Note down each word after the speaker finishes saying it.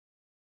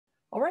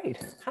All right.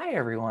 Hi,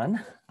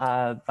 everyone.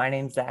 My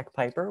name's Zach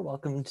Piper.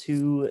 Welcome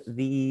to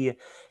the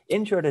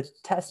Intro to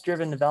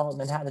Test-Driven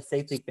Development, How to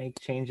Safely Make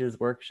Changes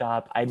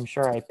workshop. I'm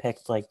sure I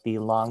picked like the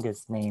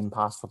longest name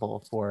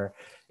possible for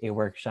a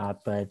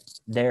workshop, but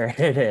there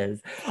it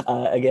is.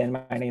 Again,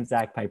 my name's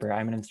Zach Piper.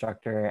 I'm an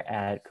instructor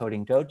at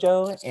Coding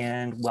Dojo,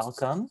 and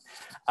welcome.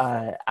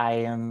 I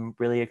am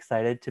really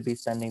excited to be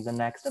spending the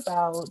next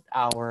about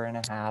hour and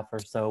a half or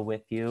so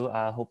with you.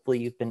 Hopefully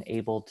you've been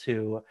able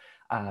to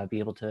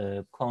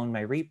clone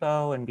my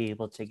repo and be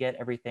able to get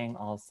everything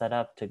all set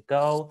up to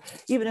go.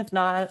 Even if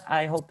not,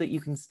 I hope that you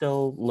can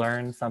still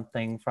learn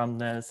something from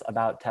this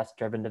about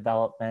test-driven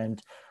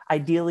development.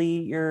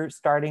 Ideally, you're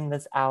starting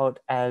this out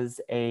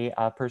as a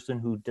person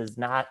who does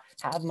not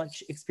have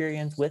much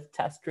experience with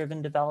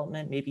test-driven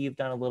development. Maybe you've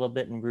done a little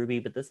bit in Ruby,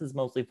 but this is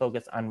mostly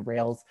focused on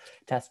Rails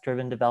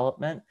test-driven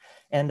development.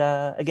 And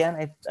again,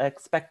 I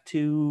expect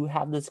to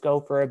have this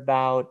go for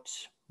about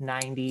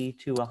 90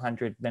 to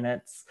 100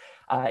 minutes.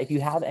 If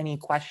you have any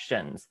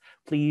questions,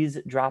 please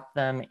drop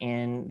them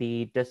in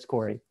the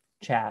Discord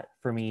chat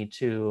for me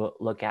to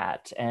look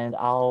at, and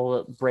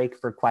I'll break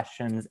for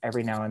questions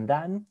every now and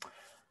then.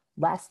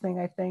 Last thing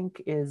I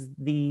think is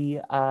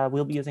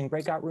we'll be using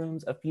breakout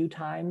rooms a few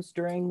times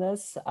during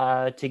this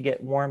to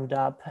get warmed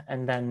up,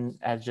 and then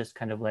as just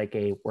kind of like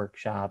a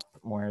workshop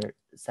more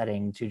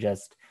setting to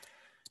just,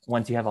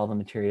 once you have all the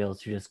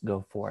materials, to just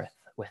go forth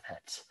with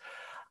it.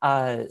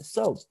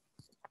 So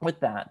with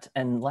that,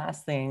 and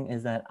last thing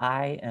is that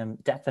I am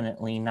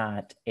definitely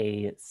not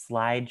a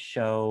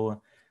slideshow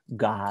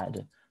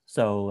god.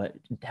 So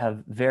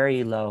have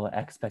very low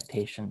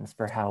expectations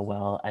for how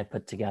well I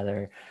put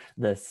together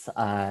this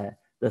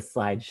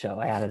slideshow.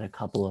 I added a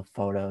couple of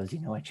photos,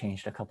 I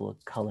changed a couple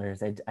of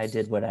colors. I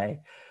did what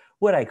I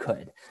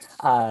could.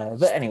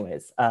 But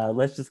anyways,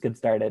 let's just get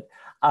started.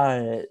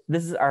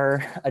 This is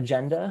our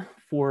agenda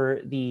for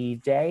the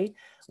day.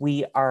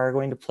 We are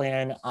going to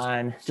plan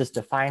on just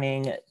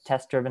defining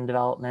test-driven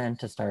development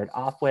to start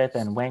off with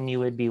and when you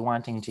would be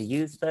wanting to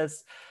use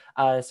this.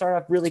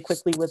 Start off really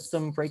quickly with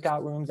some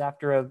breakout rooms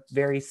after a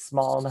very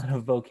small amount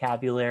of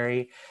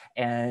vocabulary,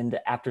 and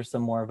after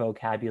some more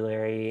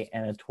vocabulary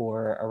and a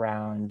tour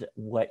around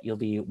what you'll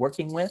be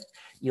working with,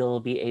 you'll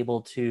be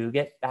able to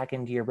get back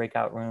into your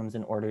breakout rooms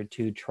in order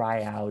to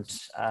try out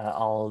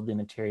all of the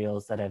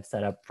materials that I've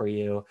set up for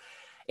you.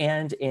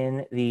 And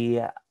in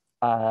the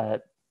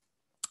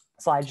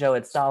slideshow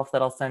itself that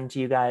I'll send to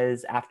you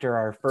guys after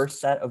our first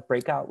set of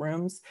breakout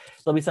rooms,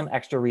 there'll be some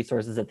extra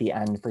resources at the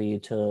end for you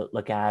to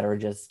look at, or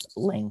just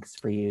links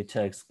for you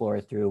to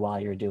explore through while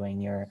you're doing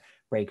your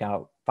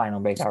final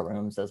breakout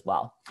rooms as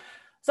well.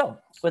 So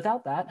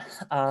without that,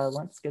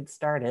 let's get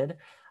started.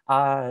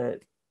 Can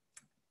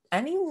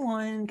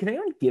anyone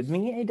give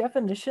me a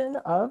definition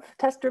of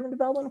test-driven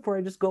development before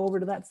I just go over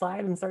to that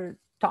slide and start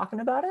talking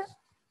about it?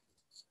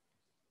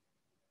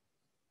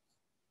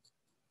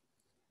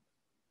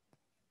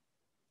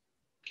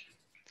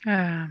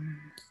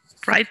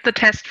 Write the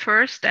test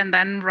first and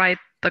then write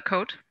the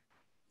code.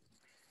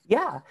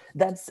 Yeah,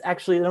 that's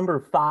actually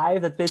number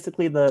 5. That's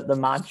basically the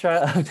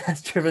mantra of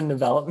test-driven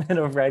development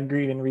of Red,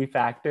 Green, and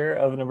Refactor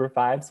of number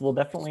 5. So we'll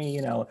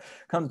definitely,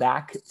 come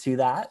back to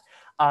that.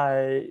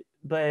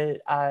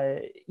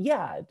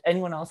 Yeah,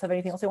 anyone else have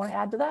anything else they want to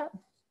add to that?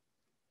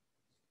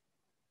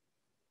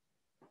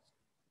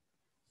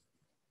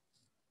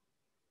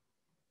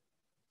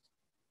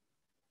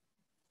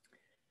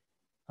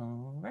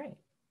 All right,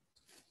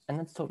 and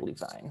that's totally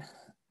fine,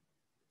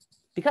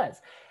 because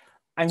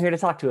I'm here to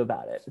talk to you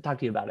about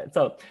it.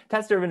 So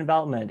test-driven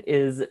development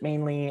is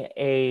mainly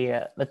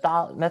a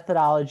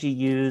methodology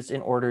used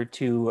in order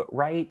to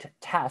write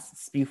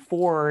tests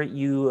before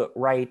you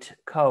write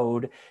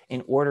code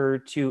in order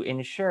to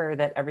ensure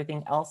that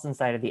everything else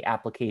inside of the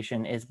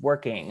application is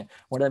working.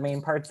 One of the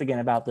main parts, again,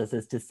 about this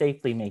is to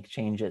safely make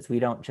changes. We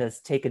don't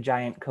just take a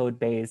giant code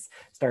base,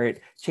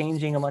 start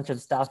changing a bunch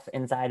of stuff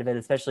inside of it,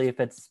 especially if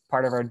it's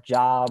part of our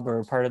job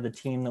or part of the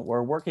team that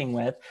we're working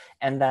with,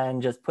 and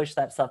then just push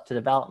that stuff to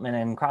development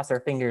and cross our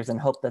fingers and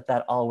hope that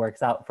that all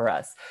works out for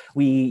us.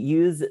 We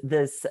use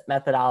this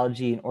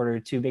methodology in order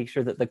to make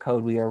sure that the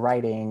code we are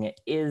writing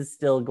is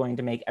still going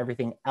to make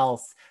everything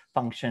else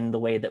function the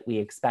way that we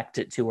expect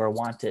it to or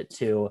want it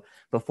to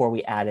before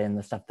we add in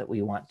the stuff that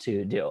we want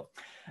to do.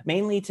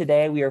 Mainly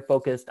today, we are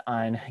focused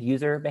on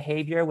user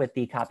behavior with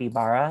the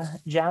Capybara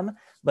gem,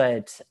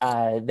 but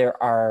there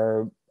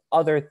are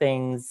other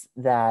things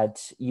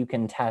that you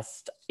can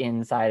test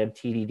inside of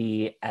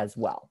TDD as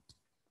well.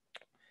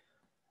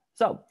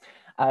 So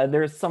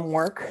there's some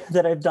work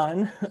that I've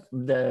done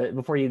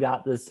before you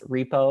got this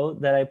repo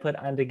that I put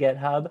onto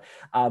GitHub,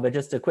 but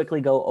just to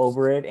quickly go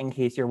over it in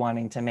case you're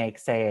wanting to make,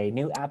 say, a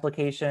new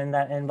application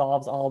that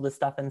involves all the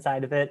stuff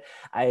inside of it.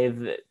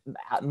 I've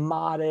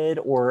modded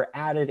or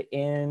added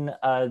in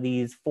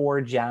these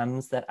 4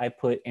 gems that I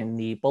put in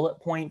the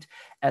bullet point,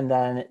 and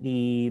then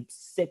the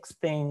 6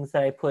 things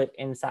that I put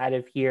inside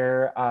of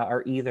here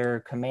are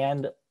either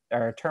command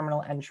or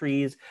terminal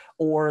entries,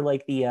 or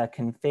like the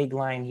config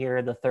line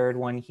here, the third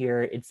one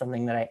here, it's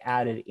something that I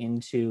added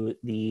into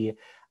the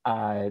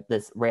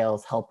this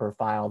Rails helper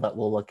file that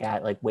we'll look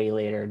at like way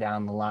later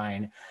down the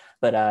line.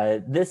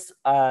 But this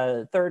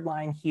third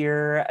line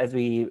here, as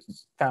we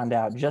found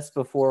out just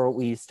before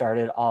we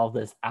started all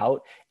this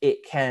out,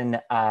 it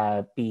can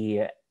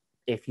be,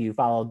 if you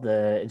followed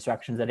the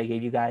instructions that I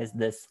gave you guys,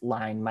 this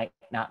line might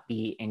not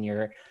be in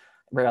your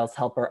Rails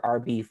helper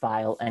RB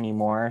file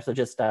anymore. So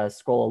just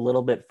scroll a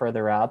little bit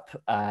further up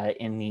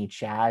in the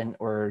chat in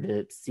order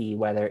to see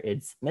whether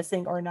it's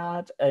missing or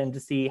not, and to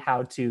see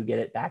how to get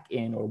it back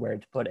in or where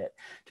to put it,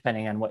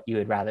 depending on what you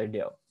would rather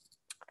do.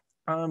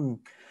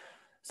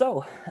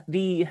 So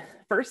the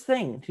first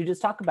thing to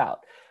just talk about,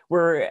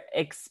 we're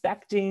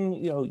expecting,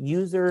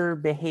 user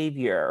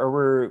behavior, or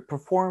we're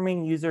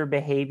performing user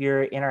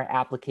behavior in our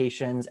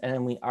applications, and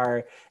then we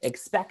are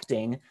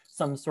expecting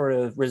some sort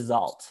of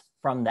result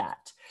from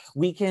that.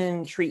 We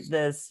can treat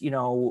this,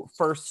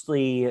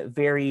 firstly,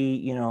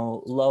 very,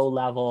 low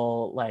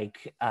level,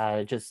 like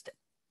just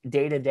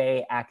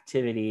day-to-day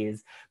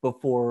activities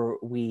before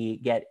we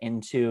get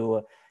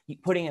into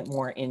putting it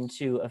more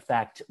into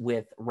effect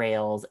with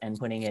Rails and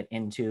putting it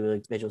into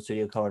like Visual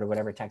Studio Code or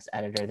whatever text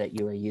editor that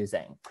you are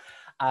using.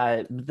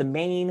 The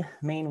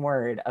main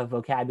word of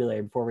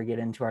vocabulary before we get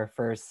into our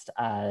first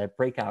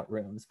breakout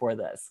rooms for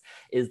this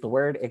is the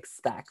word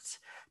expect,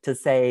 to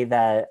say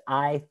that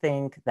I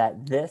think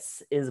that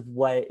this is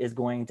what is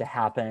going to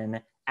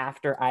happen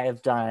after I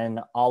have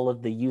done all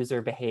of the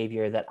user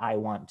behavior that I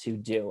want to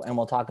do. And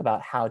we'll talk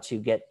about how to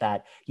get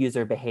that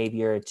user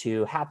behavior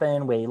to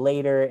happen way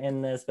later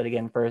in this. But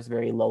again, first,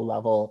 very low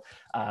level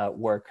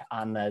work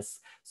on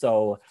this.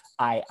 So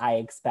I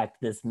expect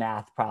this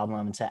math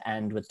problem to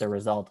end with the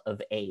result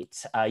of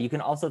 8. You can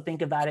also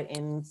think about it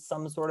in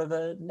some sort of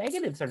a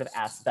negative sort of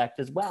aspect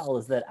as well,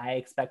 is that I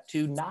expect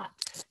to not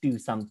do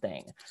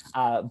something.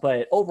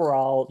 But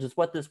overall, just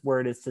what this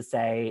word is to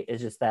say is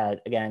just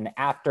that, again,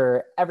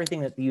 after everything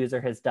that the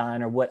user has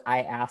done, or what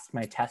I asked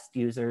my test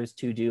users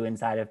to do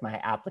inside of my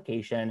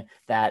application,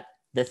 that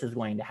this is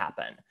going to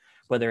happen.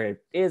 Whether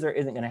it is or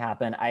isn't going to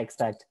happen, I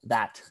expect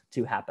that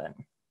to happen.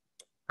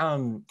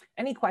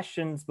 Any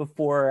questions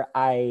before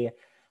I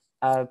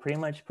pretty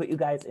much put you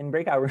guys in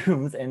breakout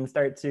rooms and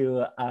start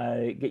to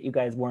get you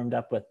guys warmed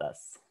up with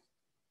this?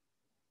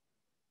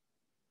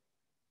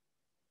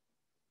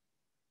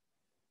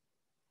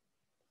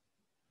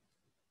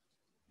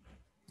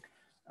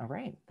 All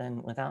right,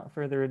 then without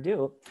further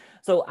ado,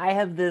 so I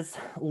have this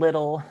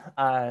little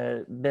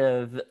bit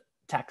of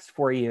text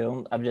for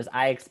you of just,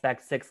 I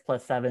expect 6 +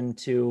 7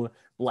 to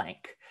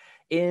blank.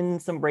 In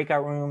some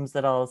breakout rooms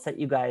that I'll set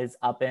you guys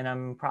up in,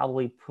 I'm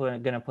probably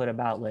gonna put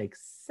about like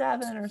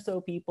 7 or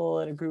so people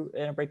in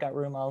a breakout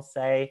room, I'll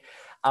say.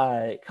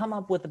 Come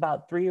up with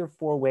about 3 or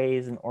 4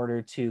 ways in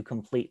order to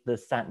complete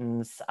this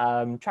sentence.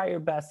 Try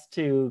your best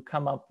to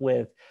come up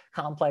with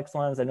complex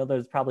ones. I know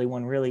there's probably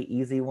one really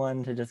easy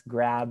one to just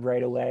grab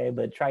right away,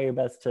 but try your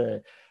best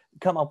to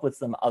come up with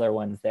some other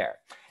ones there.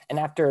 And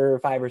after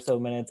 5 or so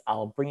minutes,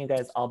 I'll bring you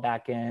guys all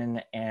back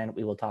in and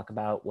we will talk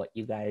about what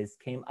you guys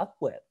came up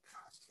with.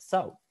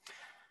 So,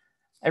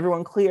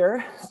 everyone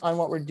clear on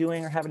what we're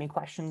doing or have any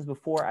questions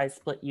before I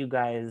split you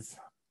guys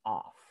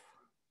off?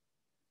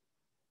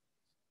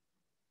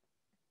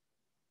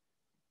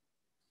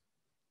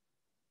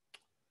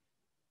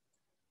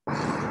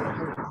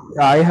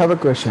 I have a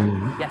question.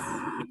 Yes.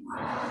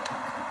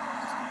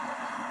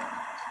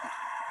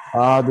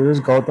 This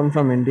is Gautam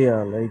from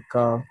India.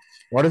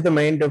 What is the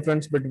main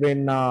difference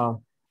between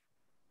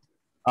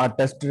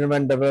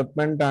test-driven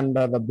development and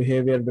the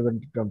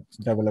behavior-driven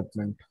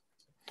development?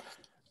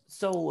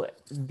 So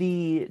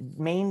the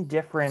main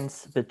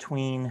difference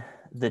between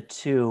the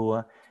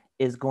two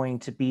is going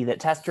to be that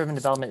test-driven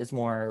development is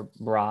more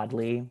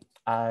broadly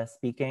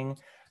speaking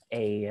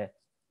a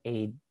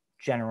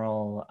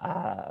general,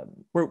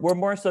 we're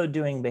more so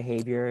doing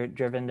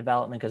behavior-driven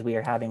development because we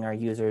are having our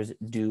users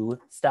do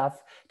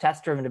stuff.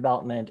 Test-driven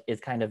development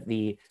is kind of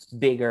the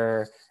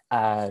bigger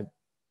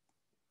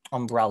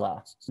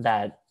umbrella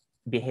that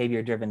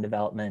behavior-driven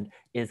development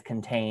is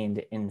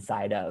contained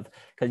inside of,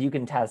 because you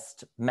can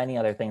test many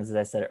other things, as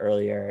I said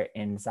earlier,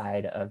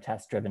 inside of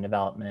test-driven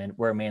development.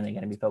 We're mainly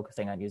going to be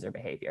focusing on user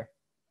behavior.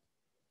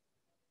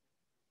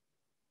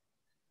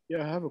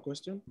 Yeah, I have a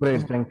question.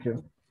 Great, thank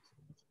you.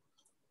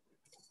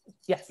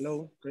 Yes.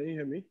 Hello, can you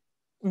hear me?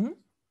 Mm-hmm.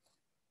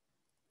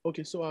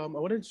 Okay, so I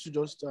wanted to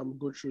just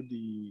go through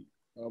the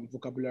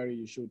vocabulary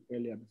you showed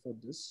earlier before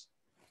this.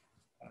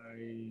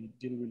 I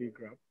didn't really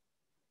grab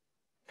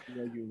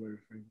what you were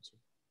referring to.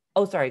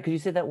 Oh, sorry, could you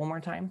say that one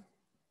more time?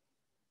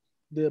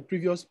 The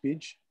previous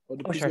page or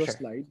the previous sure.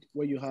 slide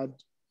where you had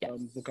Yes.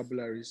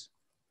 vocabularies.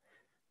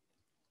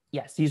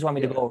 Yes, you just want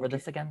me to go over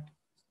this again?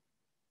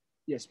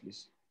 Yes,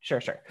 please.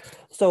 Sure.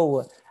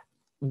 So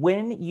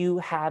when you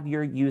have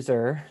your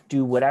user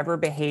do whatever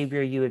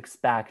behavior you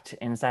expect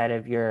inside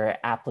of your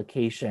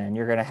application,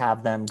 you're going to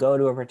have them go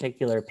to a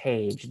particular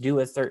page, do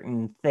a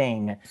certain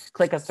thing,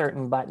 click a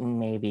certain button,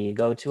 maybe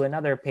go to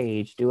another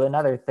page, do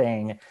another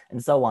thing,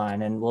 and so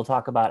on. And we'll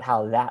talk about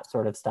how that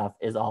sort of stuff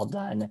is all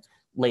done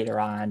later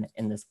on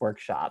in this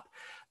workshop.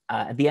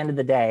 At the end of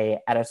the day,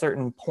 at a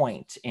certain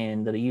point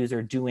in the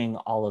user doing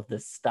all of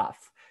this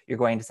stuff, you're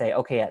going to say,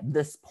 okay, at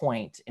this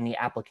point in the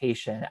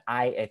application,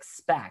 I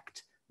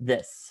expect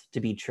this to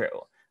be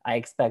true. I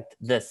expect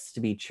this to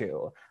be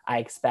true. I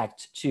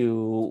expect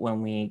to,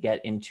 when we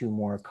get into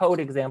more code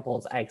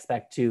examples, I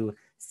expect to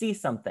see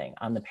something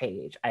on the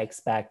page. I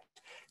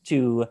expect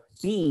to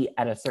be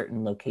at a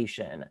certain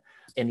location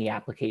in the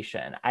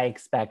application. I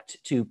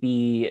expect to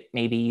be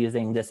maybe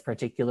using this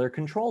particular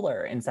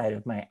controller inside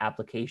of my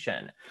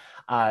application.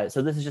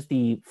 So this is just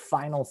the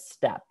final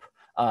step,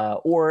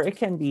 or it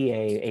can be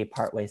a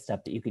partway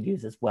step that you could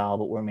use as well,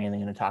 but we're mainly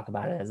going to talk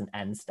about it as an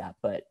end step.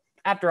 But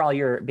after all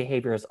your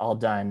behavior is all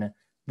done,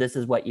 this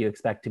is what you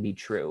expect to be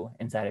true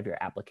inside of your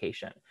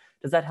application.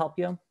 Does that help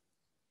you?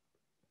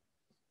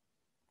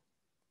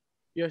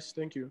 Yes,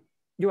 thank you.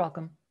 You're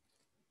welcome.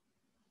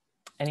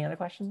 Any other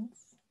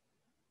questions?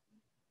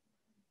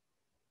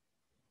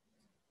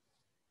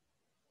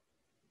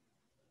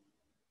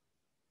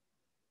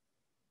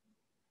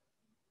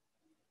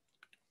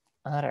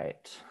 All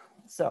right,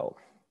 so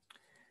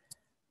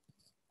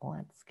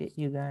let's get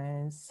you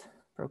guys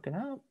broken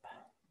up.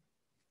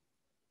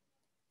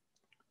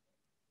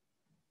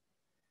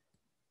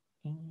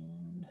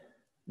 And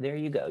there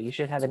you go. You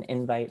should have an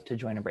invite to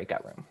join a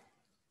breakout room.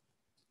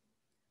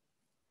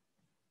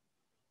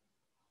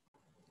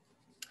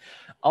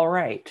 All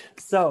right,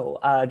 so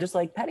just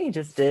like Penny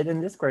just did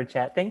in Discord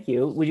chat, thank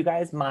you. Would you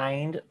guys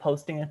mind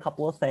posting a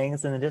couple of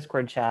things in the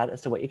Discord chat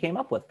as to what you came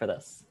up with for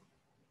this?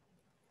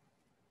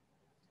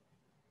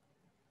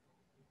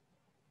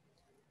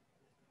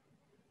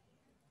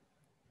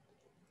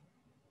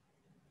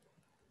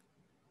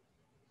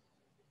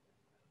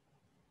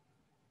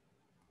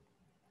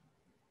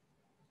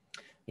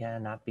 Yeah,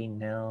 not be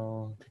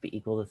nil, to be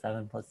equal to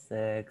 7 plus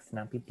 6,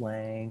 not be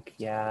blank,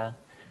 yeah.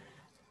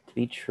 To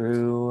be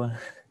true,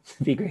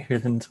 to be greater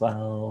than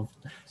 12,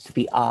 to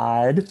be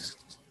odd.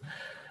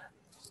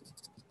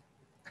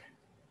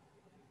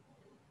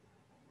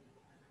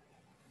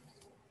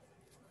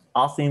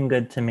 All seem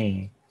good to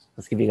me.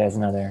 Let's give you guys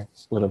another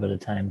little bit of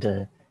time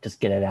to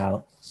just get it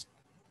out.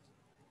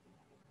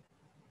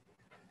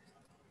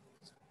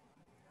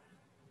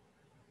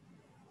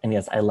 And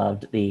yes, I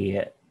loved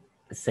the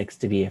 6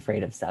 to be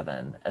afraid of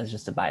 7 as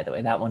just a by the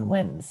way. That one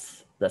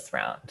wins this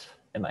round,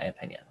 in my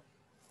opinion.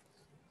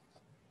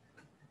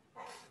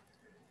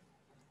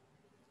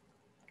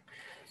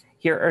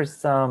 Here are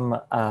some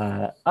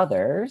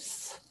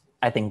others.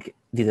 I think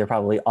these are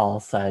probably all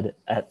said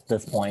at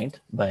this point,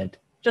 but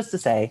just to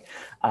say,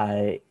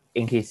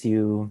 in case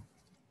you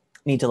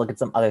need to look at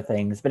some other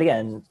things. But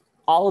again,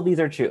 all of these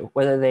are true,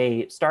 whether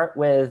they start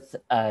with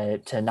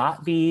to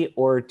not be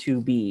or to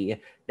be,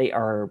 they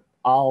are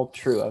all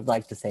true. I'd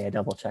like to say I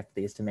double checked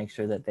these to make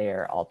sure that they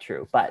are all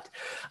true, but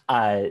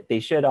they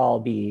should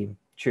all be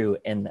true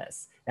in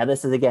this. Now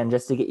this is again,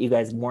 just to get you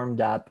guys warmed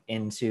up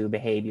into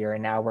behavior.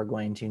 And now we're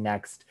going to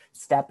next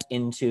step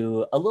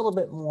into a little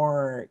bit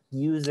more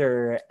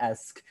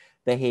user-esque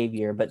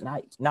behavior, but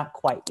not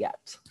quite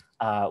yet,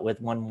 with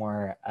one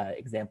more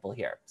example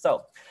here.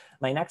 So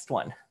my next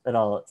one that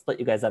I'll split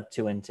you guys up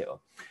into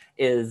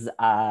is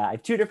I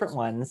have two different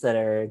ones that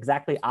are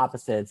exactly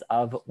opposites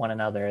of one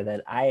another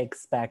that I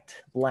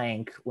expect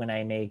blank when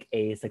I make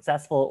a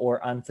successful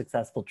or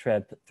unsuccessful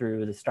trip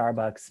through the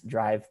Starbucks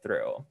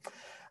drive-through.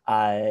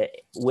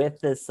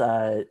 With this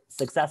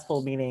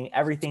successful meaning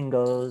everything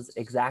goes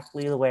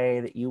exactly the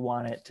way that you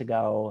want it to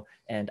go,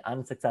 and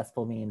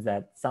unsuccessful means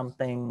that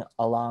something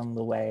along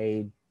the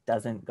way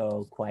doesn't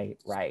go quite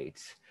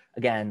right.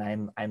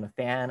 Again, I'm a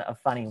fan of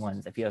funny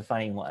ones if you have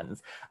funny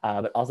ones,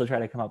 but also try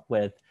to come up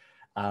with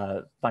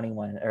funny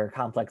ones or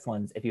complex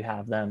ones if you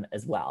have them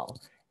as well.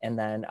 And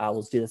then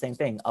we'll do the same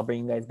thing. I'll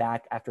bring you guys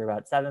back after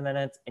about 7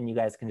 minutes and you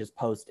guys can just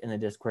post in the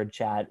Discord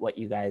chat what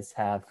you guys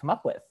have come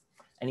up with.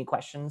 Any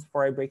questions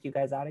before I break you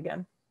guys out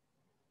again?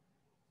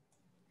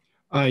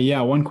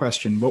 Yeah, one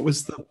question. What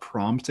was the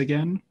prompt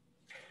again?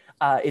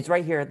 It's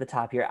right here at the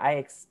top here. I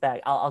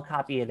expect, I'll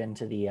copy it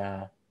into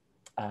the,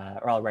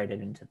 or I'll write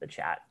it into the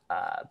chat.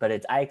 But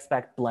it's, I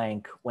expect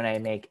blank when I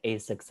make a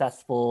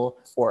successful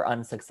or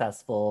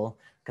unsuccessful,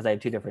 because I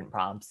have two different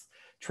prompts,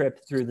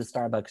 trip through the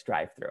Starbucks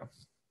drive-through.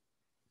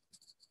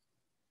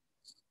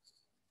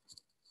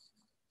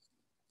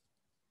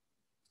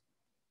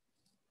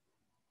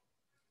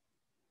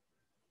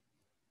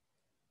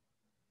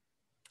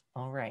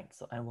 All right,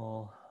 so I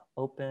will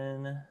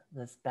open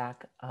this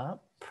back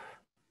up.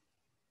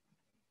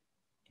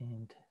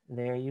 And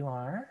there you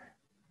are.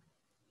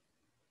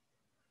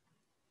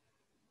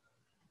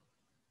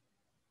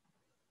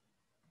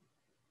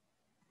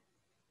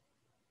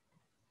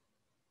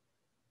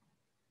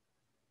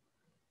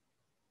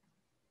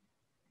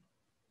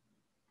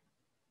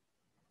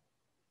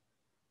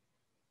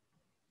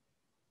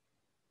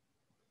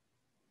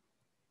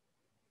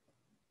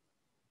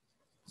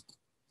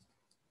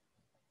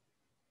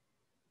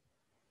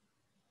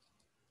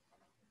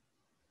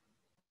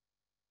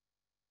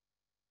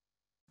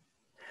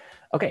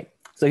 Okay,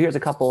 So here's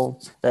a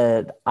couple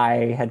that I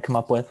had come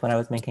up with when I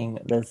was making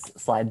this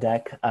slide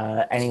deck.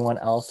 Anyone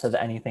else have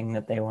anything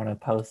that they want to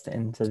post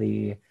into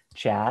the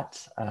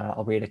chat?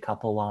 I'll read a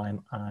couple while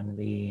I'm on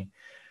the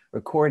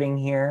recording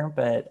here,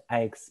 but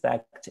I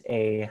expect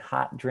a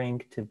hot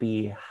drink to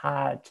be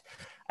hot.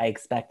 I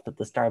expect that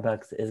the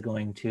Starbucks is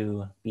going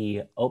to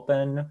be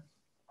open.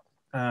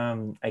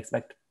 I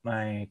expect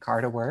my car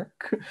to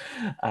work.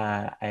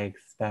 I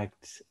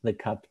expect the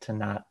cup to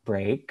not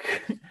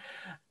break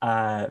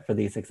for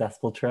the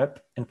successful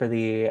trip. And for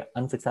the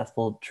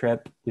unsuccessful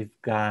trip, we've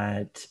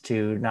got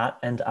to not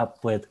end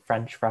up with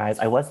French fries.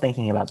 I was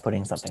thinking about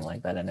putting something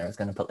like that in there. I was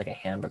going to put like a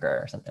hamburger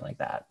or something like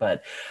that,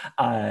 but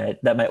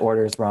that my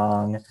order is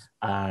wrong,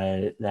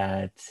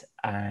 that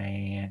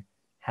I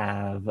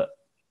have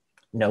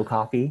no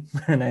coffee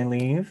when I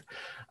leave.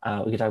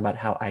 We could talk about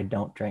how I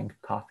don't drink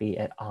coffee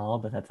at all,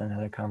 but that's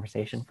another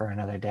conversation for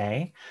another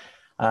day.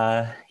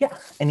 Yeah,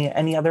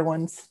 any other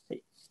ones?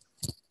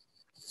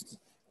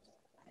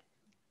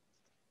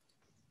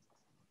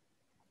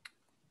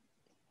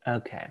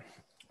 Okay,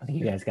 I think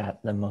you guys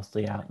got them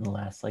mostly out in the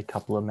last like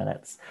couple of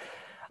minutes.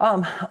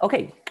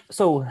 Okay,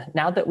 so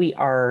now that we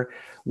are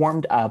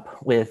warmed up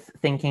with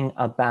thinking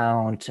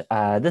about,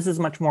 this is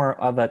much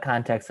more of a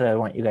context that I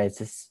want you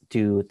guys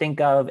to think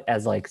of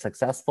as like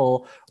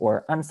successful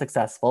or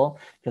unsuccessful,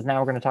 because now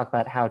we're going to talk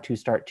about how to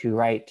start to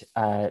write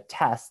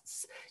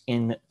tests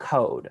in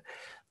code.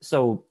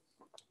 So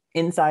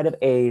inside of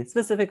a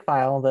specific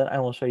file that I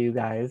will show you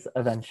guys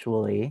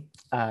eventually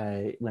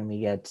when we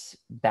get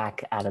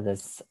back out of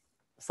this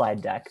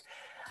slide deck,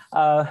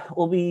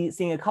 we'll be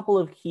seeing a couple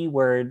of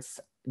keywords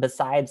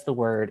besides the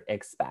word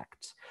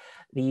expect.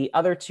 The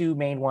other two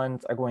main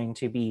ones are going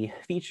to be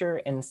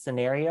feature and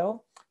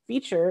scenario.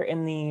 Feature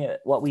in the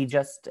what we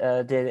just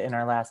did in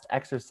our last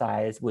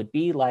exercise would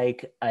be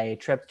like a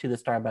trip to the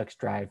Starbucks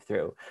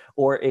drive-through,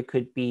 or it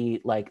could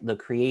be like the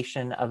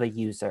creation of a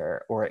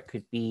user, or it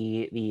could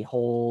be the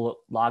whole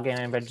login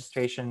and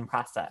registration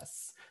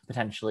process.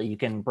 Potentially, you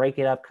can break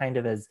it up kind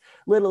of as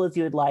little as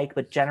you would like,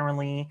 but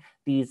generally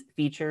these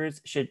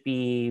features should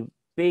be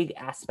big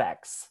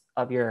aspects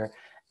of your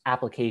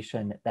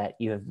application that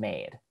you have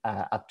made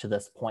up to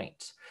this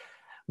point.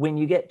 When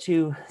you get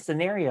to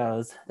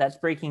scenarios, that's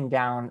breaking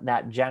down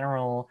that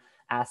general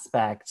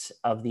aspect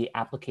of the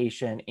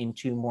application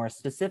into more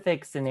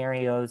specific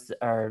scenarios,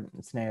 or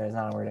scenarios,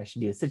 not a word I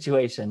should use,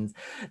 situations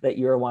that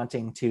you're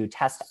wanting to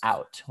test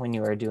out when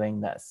you are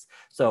doing this.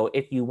 So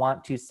if you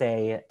want to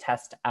say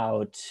test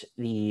out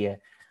the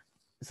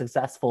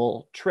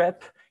successful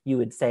trip, you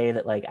would say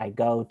that like I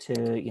go to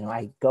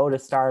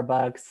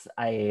Starbucks,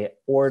 I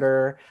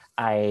order,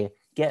 I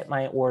get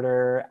my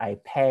order, I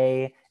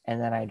pay, and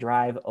then I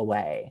drive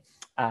away.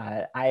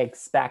 I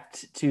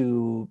expect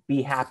to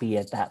be happy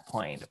at that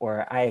point,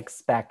 or I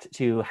expect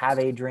to have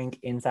a drink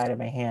inside of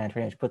my hand,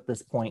 pretty much put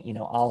this point,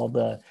 all of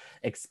the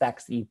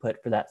expects that you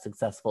put for that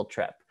successful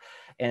trip.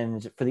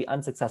 And for the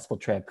unsuccessful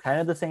trip, kind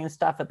of the same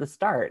stuff at the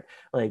start.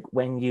 Like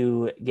when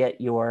you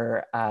get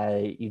your,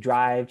 you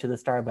drive to the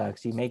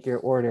Starbucks, you make your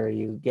order,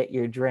 you get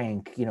your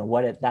drink,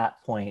 what at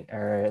that point,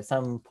 or at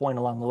some point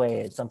along the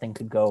way, something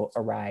could go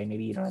awry.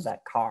 Maybe you don't have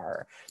that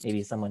car.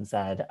 Maybe someone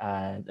said,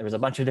 there was a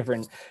bunch of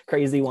different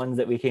crazy ones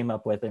that we came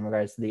up with in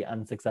regards to the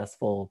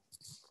unsuccessful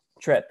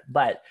trip.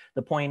 But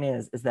the point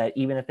is that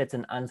even if it's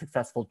an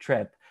unsuccessful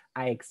trip,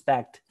 I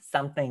expect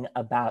something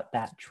about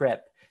that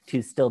trip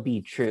to still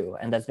be true.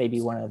 And that's maybe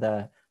one of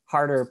the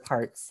harder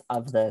parts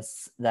of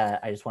this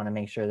that I just want to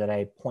make sure that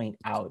I point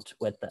out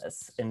with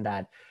this, in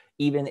that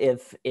even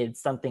if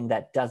it's something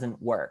that doesn't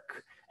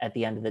work, at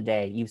the end of the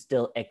day, you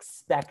still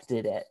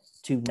expected it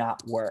to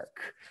not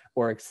work,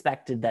 or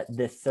expected that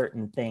this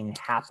certain thing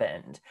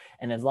happened.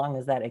 And as long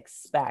as that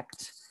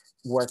expect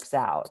works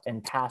out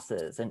and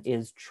passes and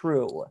is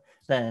true,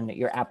 then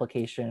your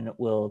application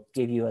will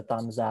give you a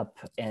thumbs up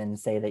and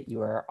say that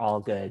you are all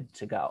good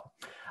to go.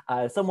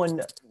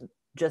 Someone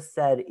just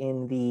said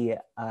in the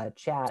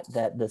chat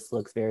that this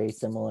looks very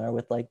similar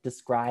with like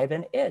describe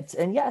and it.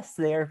 And yes,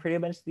 they are pretty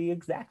much the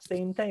exact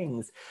same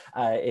things.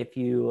 If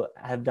you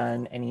have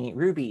done any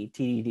Ruby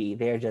TDD,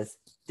 they're just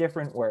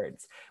different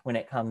words when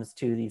it comes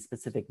to the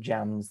specific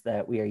gems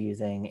that we are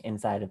using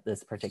inside of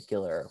this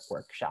particular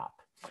workshop.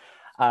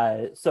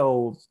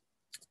 So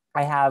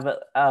I have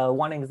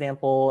one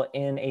example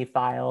in a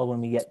file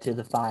when we get to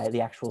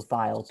the actual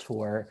file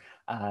tour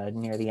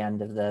near the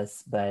end of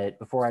this. But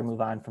before I move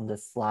on from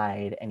this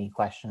slide, any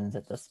questions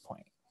at this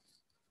point?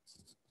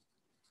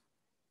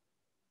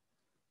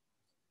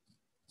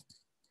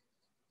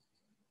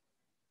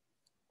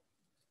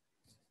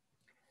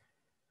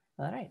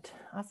 All right,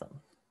 awesome.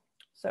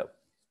 So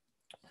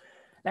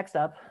next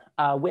up,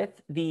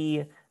 with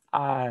the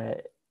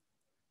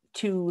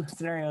two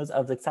scenarios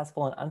of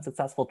successful and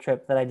unsuccessful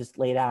trip that I just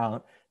laid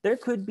out, there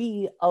could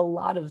be a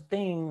lot of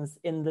things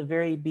in the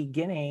very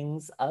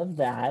beginnings of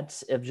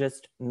that, of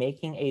just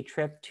making a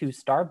trip to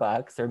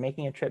Starbucks or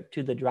making a trip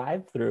to the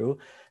drive-through,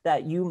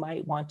 that you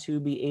might want to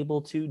be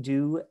able to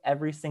do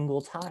every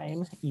single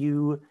time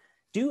you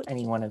do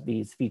any one of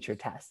these feature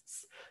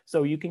tests.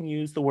 So you can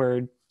use the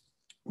word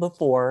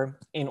before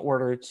in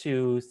order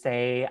to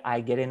say,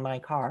 I get in my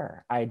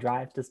car, I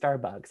drive to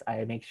Starbucks,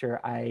 I make sure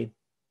I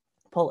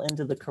pull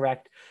into the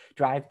correct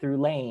drive-through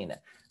lane,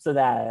 so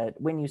that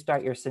when you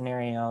start your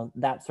scenario,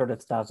 that sort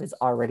of stuff is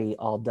already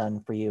all done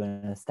for you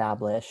and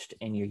established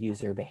in your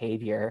user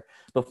behavior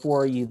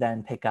before you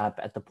then pick up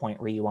at the point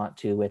where you want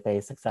to with a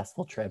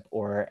successful trip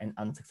or an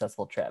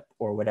unsuccessful trip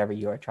or whatever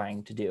you are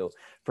trying to do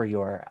for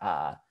your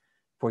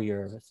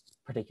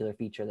particular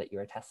feature that you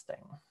are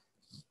testing.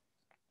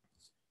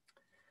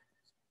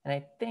 And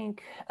I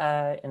think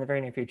in the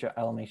very near future,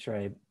 I will make sure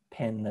I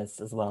pin this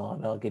as well.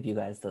 And I'll give you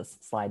guys this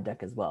slide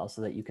deck as well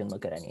so that you can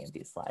look at any of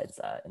these slides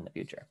in the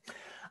future.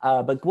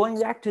 But going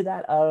back to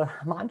that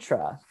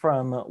mantra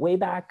from way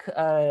back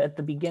at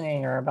the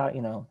beginning, or about,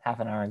 half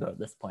an hour ago at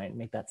this point,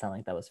 make that sound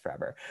like that was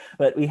forever.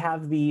 But we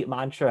have the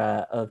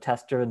mantra of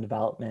test-driven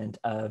development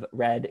of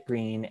red,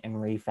 green, and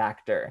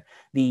refactor.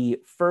 The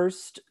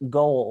first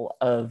goal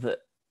of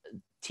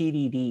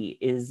TDD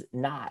is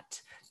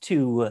not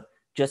to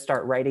just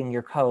start writing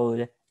your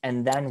code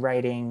and then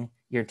writing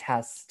your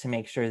tests to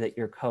make sure that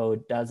your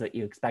code does what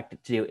you expect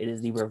it to do. It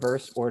is the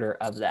reverse order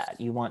of that.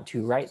 You want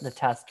to write the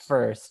test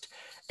first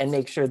and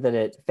make sure that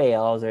it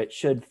fails, or it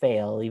should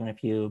fail, even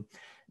if you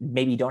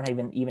maybe don't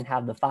even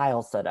have the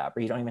file set up,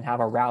 or you don't even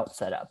have a route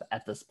set up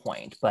at this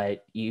point,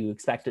 but you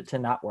expect it to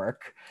not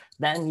work.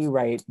 Then you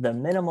write the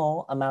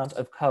minimal amount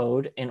of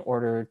code in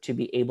order to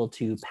be able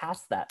to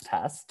pass that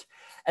test.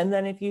 And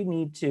then if you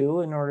need to,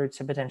 in order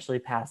to potentially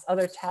pass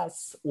other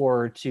tests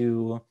or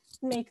to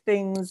make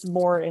things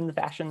more in the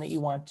fashion that you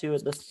want to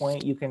at this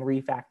point, you can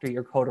refactor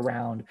your code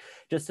around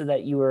just so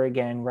that you are,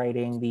 again,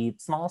 writing the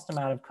smallest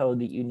amount of code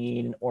that you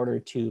need in order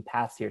to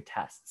pass your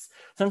tests.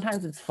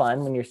 Sometimes it's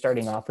fun when you're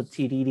starting off with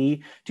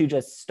TDD to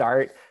just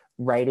start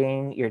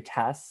writing your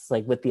tests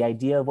like with the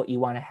idea of what you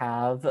want to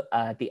have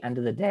at the end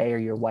of the day, or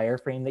your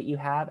wireframe that you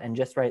have, and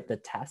just write the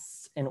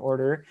tests in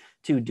order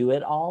to do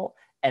it all,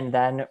 and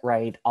then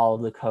write all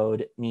of the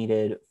code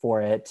needed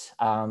for it.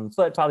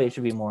 But probably it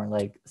should be more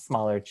like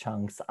smaller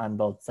chunks on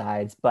both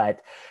sides. But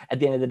at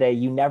the end of the day,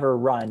 you never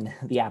run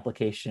the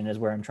application is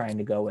where I'm trying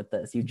to go with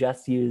this. You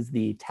just use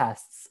the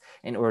tests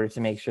in order to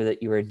make sure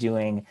that you are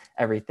doing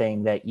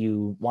everything that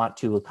you want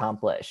to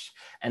accomplish.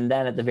 And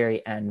then at the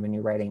very end, when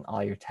you're writing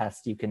all your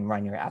tests, you can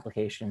run your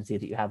application and see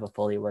that you have a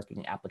fully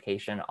working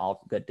application,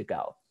 all good to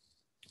go.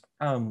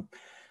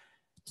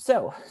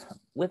 So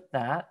with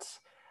that,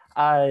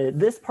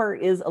 this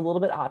part is a little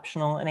bit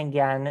optional. And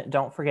again,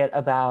 don't forget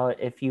about,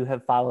 if you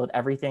have followed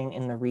everything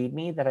in the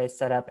README that I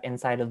set up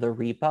inside of the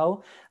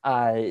repo,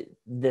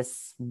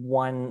 this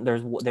one,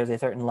 there's a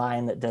certain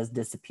line that does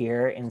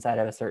disappear inside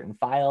of a certain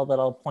file that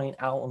I'll point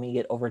out when we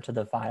get over to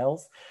the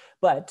files.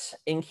 But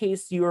in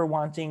case you are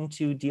wanting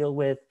to deal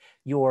with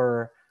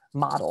your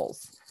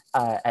models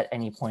at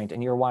any point,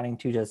 and you're wanting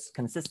to just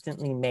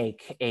consistently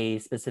make a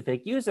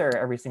specific user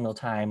every single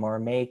time, or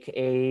make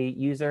a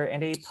user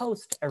and a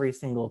post every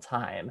single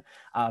time,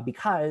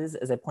 because,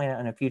 as I point out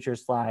in a future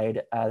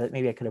slide that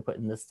maybe I could have put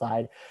in this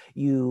slide,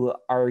 you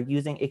are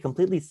using a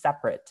completely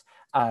separate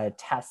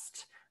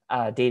test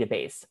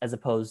database as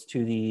opposed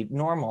to the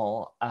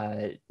normal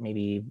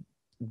maybe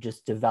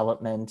just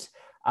development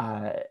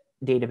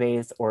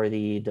database or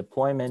the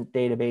deployment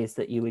database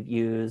that you would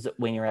use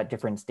when you're at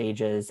different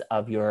stages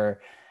of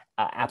your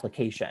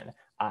application.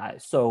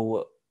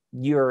 So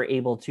you're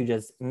able to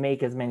just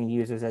make as many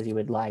users as you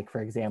would like,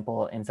 for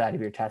example, inside of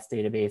your test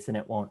database, and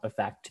it won't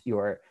affect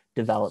your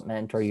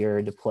development or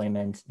your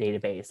deployment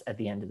database at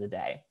the end of the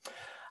day.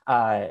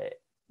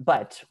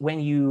 But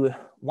when you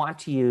want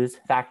to use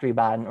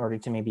FactoryBot in order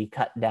to maybe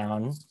cut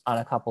down on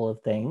a couple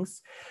of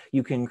things,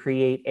 you can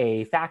create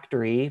a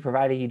factory.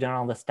 Provided you've done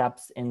all the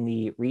steps in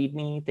the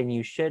README, then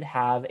you should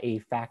have a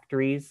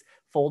factories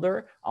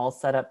folder all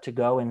set up to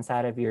go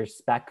inside of your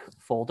spec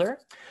folder.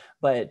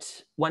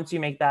 But once you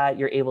make that,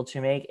 you're able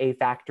to make a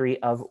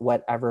factory of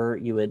whatever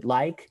you would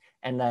like.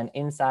 And then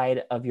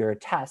inside of your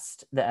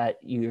test that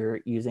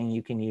you're using,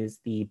 you can use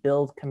the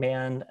build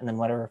command, and then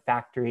whatever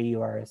factory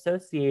you are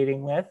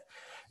associating with,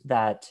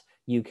 that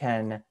you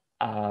can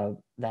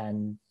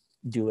then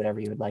do whatever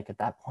you would like at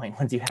that point.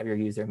 Once you have your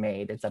user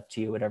made, it's up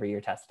to you, whatever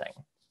you're testing.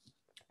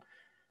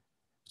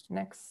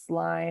 Next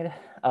slide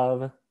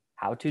of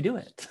how to do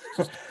it,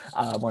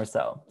 more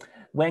so.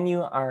 When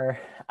you are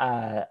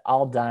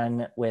all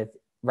done with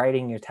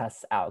writing your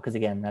tests out, because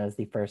again, that is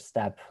the first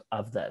step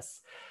of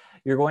this,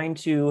 you're going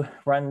to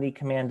run the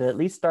command that at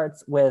least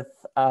starts with,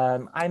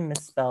 I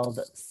misspelled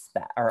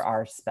spec or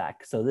rspec.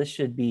 So this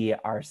should be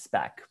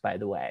rspec, by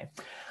the way.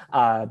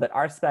 But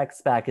rspec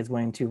spec is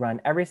going to run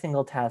every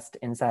single test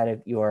inside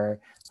of your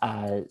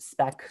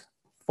spec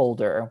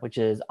folder, which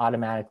is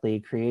automatically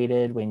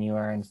created when you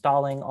are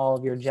installing all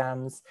of your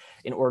gems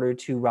in order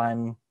to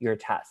run your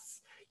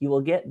tests. You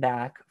will get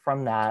back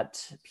from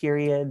that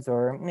periods,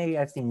 or maybe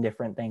I've seen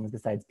different things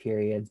besides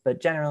periods,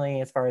 but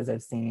generally, as far as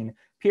I've seen,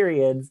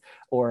 periods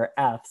or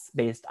Fs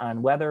based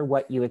on whether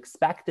what you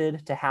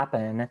expected to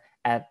happen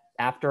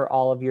after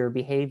all of your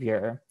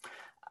behavior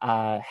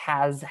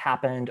has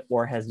happened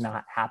or has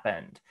not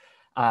happened.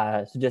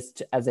 So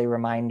just as a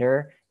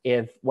reminder,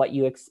 if what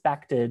you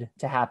expected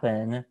to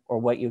happen or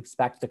what you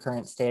expect the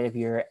current state of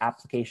your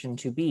application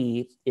to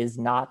be is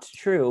not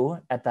true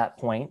at that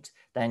point,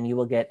 then you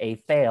will get a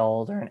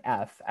failed or an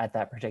F at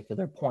that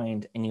particular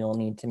point, and you'll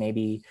need to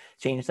maybe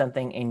change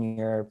something in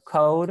your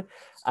code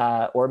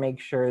or make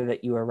sure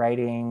that you are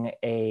writing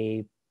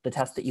the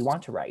test that you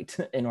want to write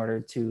in order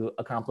to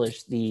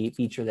accomplish the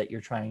feature that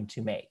you're trying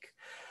to make.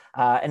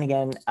 And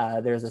again,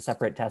 there's a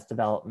separate test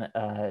development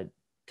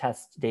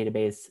test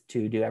database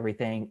to do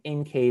everything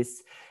in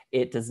case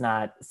it does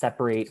not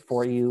separate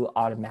for you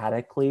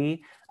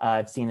automatically.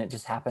 I've seen it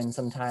just happen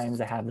sometimes.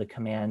 I have the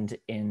command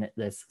in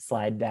this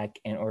slide deck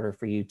in order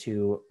for you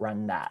to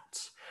run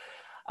that.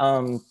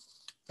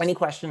 Any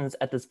questions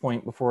at this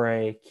point before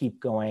I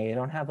keep going? I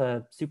don't have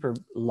a super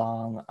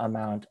long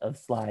amount of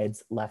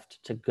slides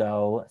left to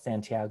go.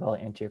 Santiago, I'll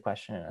answer your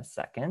question in a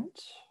second.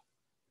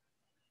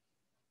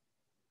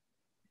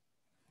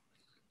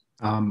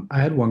 I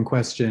had one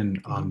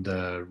question on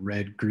the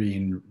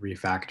red-green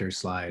refactor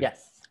slide.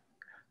 Yes.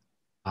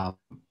 I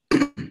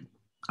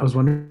was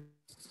wondering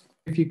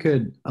if you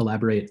could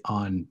elaborate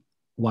on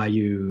why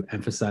you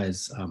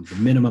emphasize the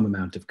minimum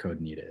amount of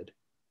code needed.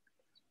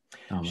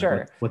 Sure.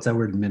 Like what's that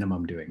word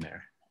minimum doing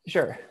there?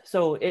 Sure.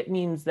 So it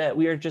means that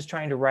we are just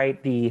trying to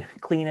write the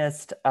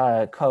cleanest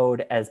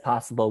code as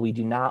possible. We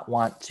do not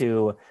want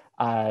to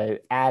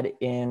add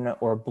in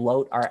or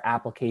bloat our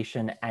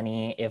application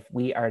any if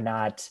we are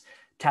not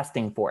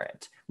testing for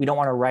it. We don't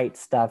want to write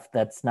stuff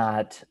that's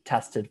not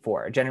tested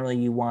for. Generally,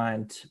 you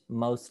want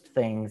most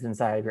things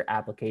inside of your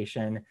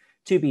application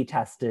to be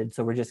tested.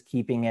 So we're just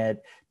keeping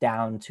it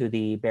down to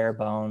the bare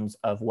bones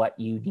of what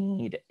you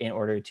need in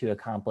order to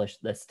accomplish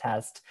this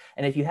test.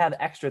 And if you have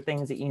extra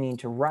things that you need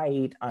to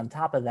write on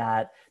top of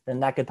that, then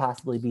that could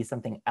possibly be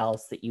something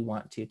else that you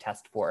want to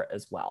test for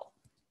as well.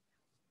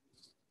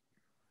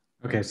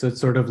 Okay, so it's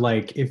sort of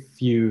like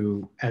if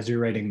you, as you're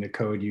writing the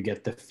code, you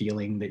get the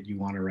feeling that you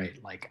want to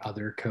write like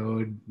other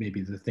code, maybe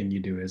the thing you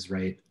do is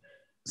write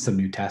some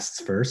new tests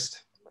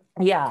first.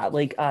 Yeah,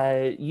 like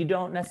you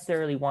don't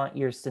necessarily want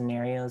your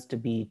scenarios to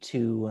be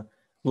too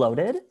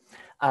loaded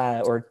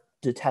or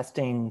to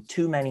testing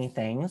too many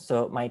things.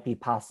 So it might be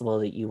possible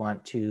that you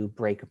want to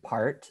break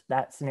apart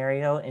that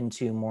scenario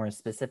into more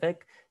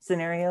specific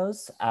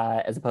scenarios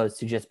as opposed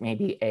to just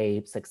maybe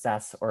a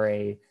success or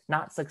a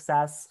not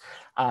success.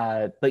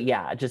 But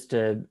yeah, just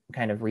to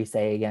kind of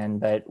re-say again,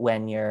 but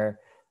when you're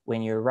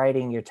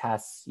writing your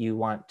tests, you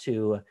want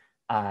to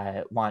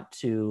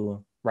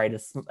write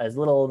as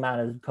little amount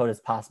of code as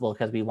possible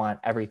because we want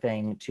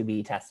everything to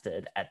be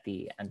tested at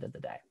the end of the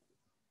day.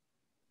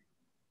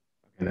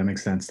 Okay, that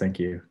makes sense. Thank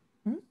you.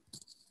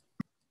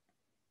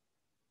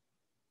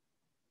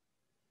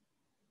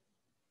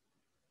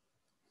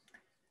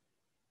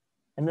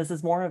 And this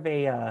is more of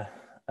a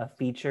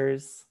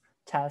features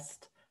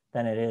test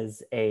than it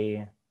is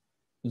a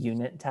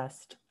unit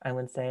test, I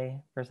would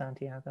say, for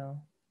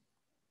Santiago.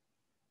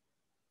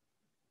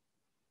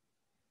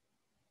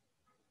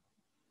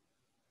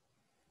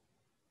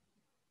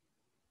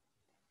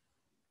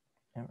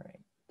 All right.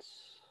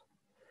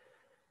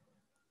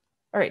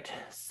 All right,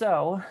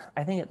 so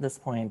I think at this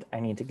point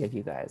I need to give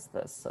you guys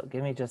this. So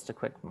give me just a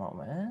quick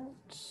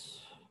moment.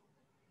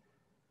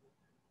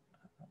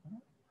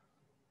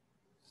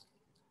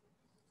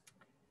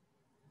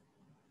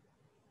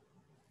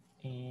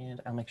 And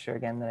I'll make sure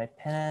again that I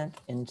pin it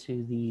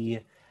into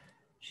the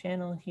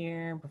channel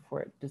here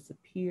before it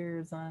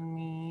disappears on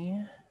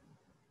me.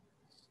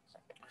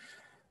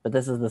 But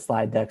this is the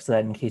slide deck so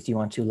that in case you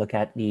want to look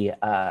at the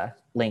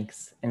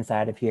links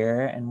inside of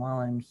here. And while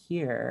I'm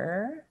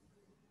here,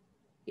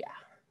 yeah,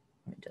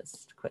 let me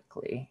just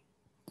quickly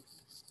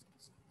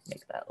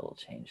make that little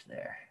change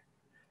there.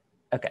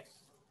 Okay.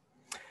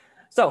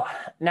 So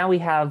now we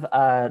have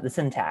the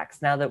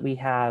syntax. Now that we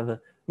have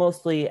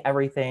mostly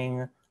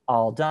everything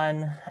all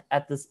done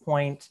at this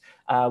point,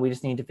 we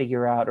just need to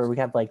figure out, or we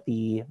have like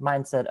the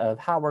mindset of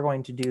how we're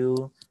going to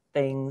do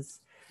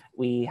things.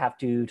 We have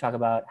to talk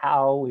about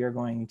how we are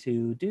going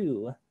to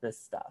do this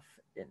stuff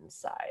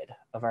inside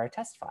of our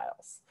test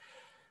files.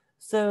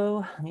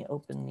 So let me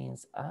open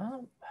these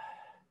up.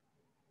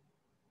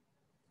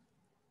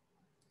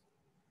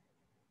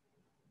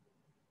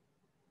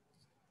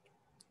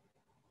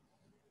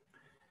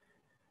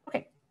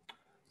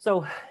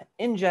 So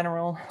in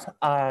general,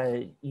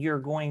 you're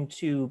going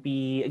to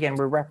be, again,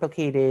 we're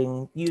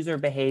replicating user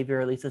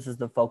behavior. At least this is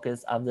the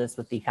focus of this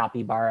with the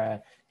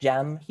Capybara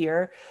gem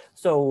here.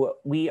 So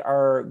we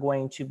are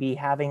going to be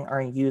having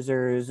our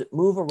users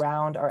move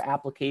around our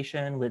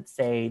application with,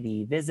 say,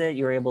 the visit.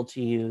 You're able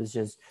to use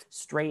just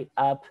straight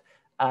up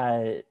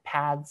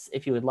paths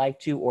if you would like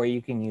to, or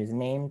you can use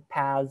named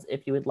paths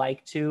if you would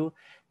like to.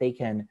 They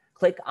can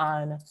click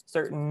on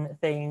certain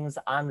things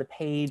on the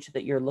page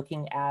that you're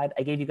looking at.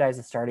 I gave you guys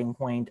a starting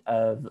point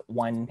of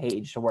one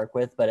page to work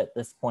with, but at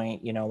this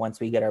point, you know, once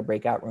we get our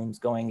breakout rooms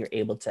going, you're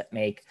able to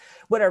make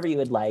whatever you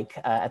would like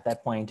at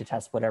that point, to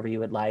test whatever you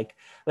would like.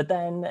 But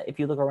then if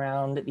you look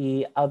around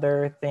the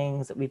other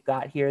things that we've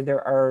got here,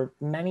 there are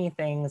many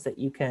things that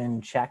you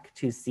can check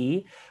to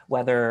see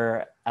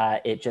whether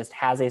it just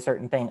has a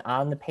certain thing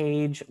on the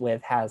page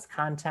with has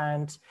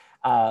content,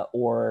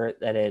 or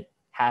that it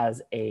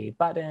has a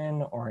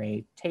button or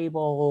a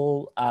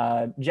table.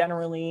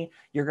 Generally,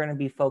 you're going to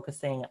be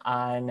focusing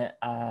on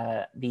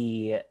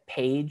the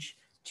page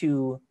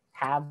to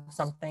have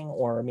something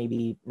or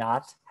maybe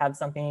not have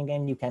something.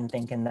 Again, you can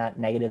think in that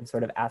negative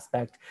sort of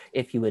aspect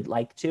if you would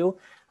like to,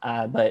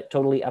 but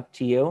totally up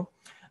to you.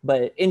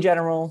 But in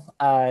general,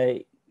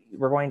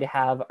 we're going to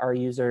have our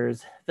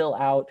users fill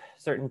out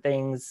certain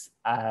things,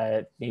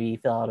 maybe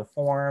fill out a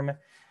form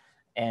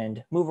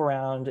and move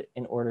around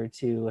in order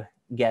to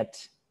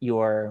get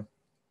your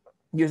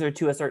user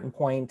to a certain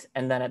point.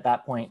 And then at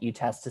that point, you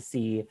test to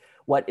see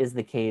what is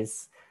the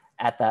case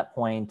at that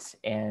point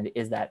and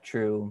is that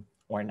true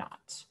or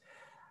not.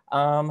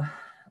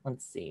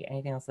 Let's see,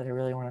 anything else that I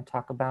really want to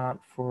talk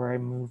about before I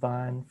move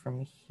on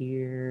from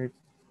here?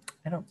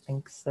 I don't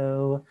think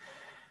so.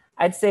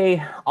 I'd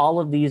say all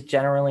of these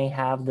generally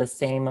have the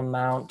same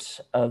amount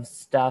of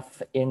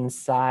stuff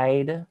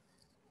inside,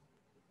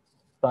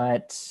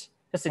 but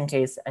just in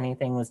case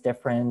anything was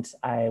different,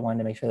 I wanted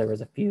to make sure there was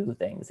a few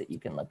things that you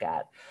can look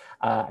at.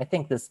 I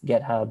think this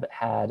GitHub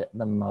had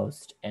the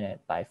most in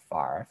it by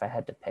far, if I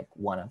had to pick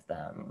one of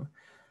them.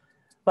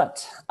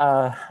 But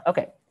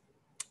okay,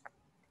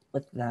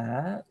 with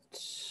that.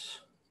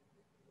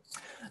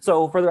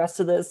 So for the rest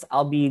of this,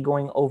 I'll be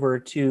going over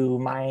to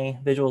my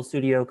Visual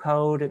Studio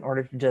Code in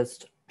order to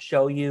just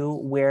show you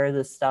where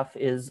this stuff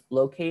is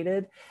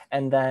located.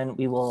 And then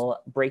we will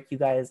break you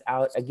guys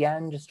out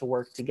again just to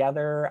work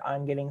together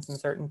on getting some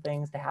certain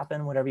things to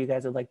happen, whatever you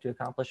guys would like to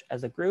accomplish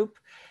as a group.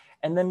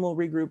 And then we'll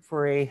regroup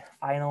for a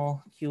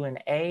final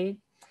Q&A.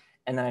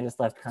 And then I just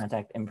left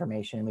contact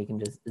information. We can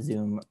just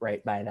zoom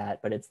right by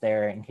that, but it's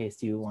there in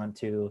case you want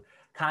to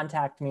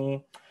contact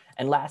me.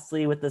 And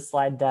lastly, with this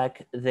slide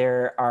deck,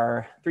 there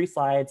are 3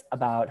 slides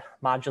about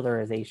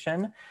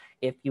modularization.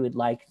 If you would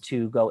like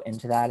to go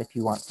into that, if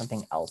you want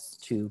something else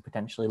to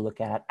potentially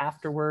look at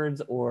afterwards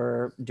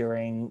or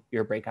during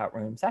your breakout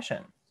room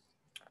session.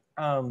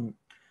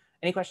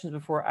 Any questions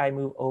before I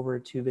move over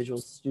to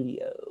Visual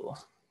Studio?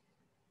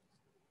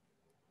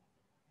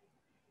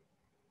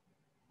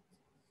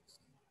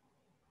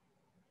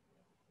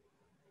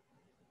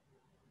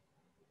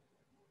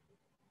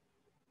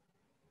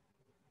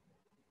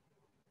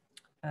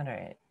 All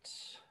right,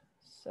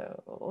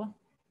 so,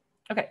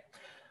 okay.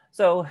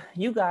 So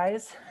you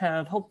guys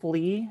have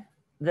hopefully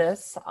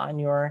this on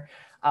your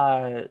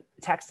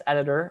text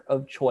editor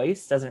of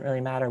choice. Doesn't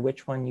really matter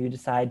which one you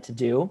decide to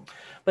do.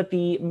 But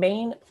the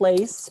main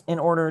place in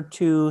order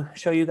to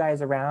show you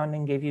guys around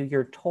and give you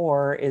your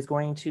tour is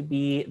going to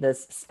be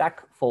this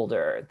spec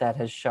folder that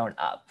has shown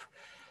up.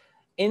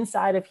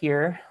 Inside of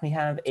here, we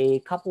have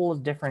a couple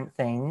of different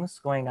things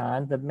going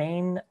on. The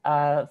main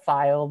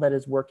file that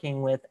is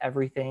working with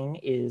everything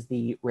is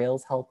the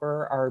Rails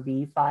helper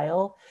RB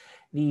file.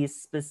 The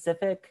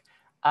specific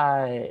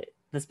line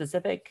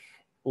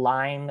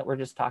that we're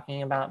just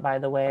talking about, by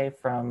the way,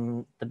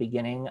 from the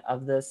beginning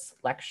of this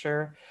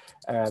lecture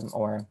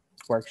or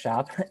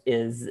workshop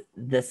is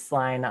this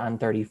line on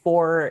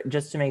 34,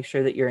 just to make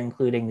sure that you're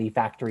including the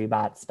factory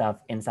bot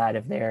stuff inside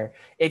of there.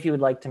 If you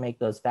would like to make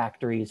those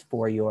factories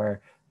for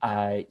your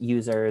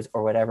users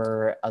or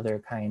whatever other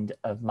kind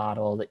of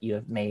model that you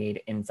have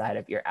made inside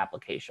of your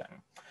application.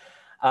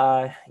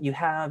 You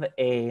have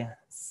a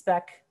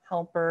spec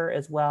helper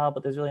as well,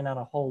 but there's really not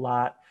a whole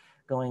lot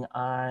going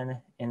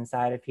on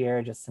inside of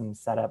here, just some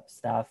setup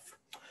stuff.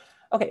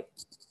 Okay,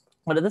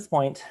 but at this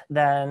point,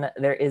 then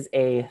there is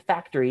a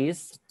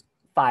factories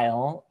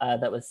file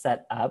that was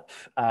set up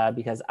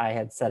because I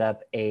had set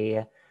up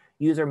a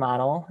user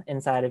model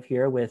inside of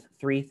here with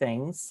 3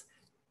 things,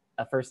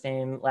 a first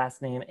name,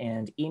 last name,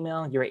 and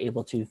email. You're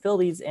able to fill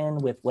these in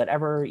with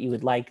whatever you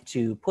would like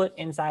to put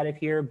inside of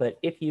here. But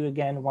if you,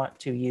 again, want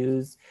to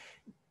use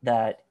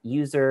that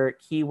user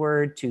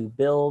keyword to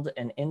build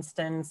an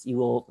instance, you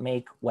will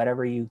make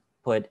whatever you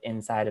put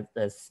inside of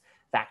this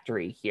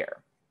factory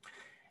here.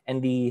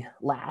 And the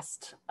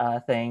last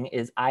thing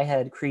is I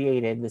had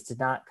created, this did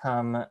not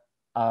come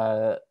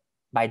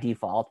by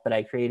default, but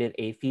I created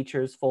a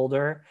features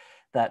folder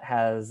that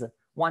has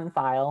 1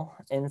 file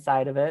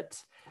inside of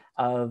it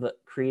of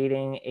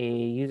creating a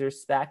user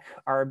spec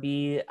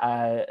RB,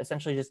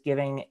 essentially just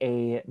giving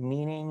a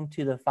meaning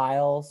to the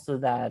file so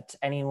that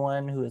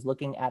anyone who is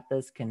looking at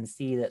this can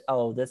see that,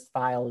 oh, this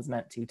file is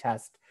meant to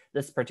test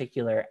this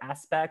particular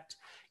aspect.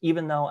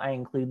 Even though I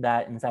include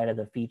that inside of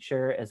the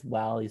feature as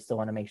well, you still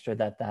want to make sure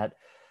that that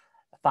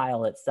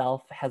file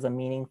itself has a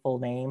meaningful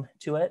name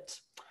to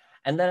it.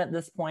 And then at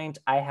this point,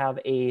 I have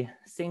a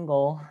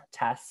single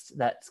test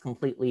that's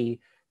completely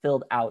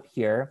filled out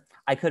here.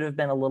 I could have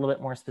been a little bit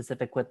more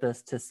specific with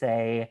this to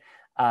say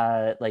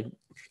like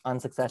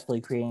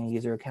unsuccessfully creating a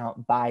user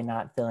account by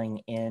not filling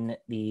in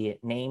the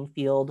name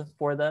field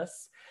for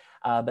this.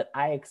 But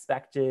I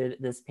expected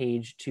this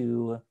page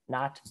to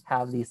not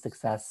have the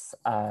success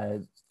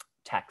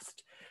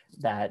text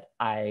that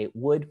I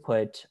would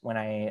put when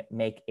I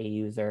make a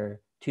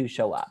user to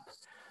show up.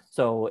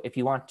 So if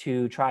you want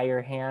to try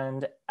your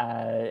hand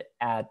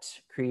at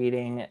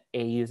creating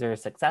a user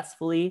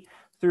successfully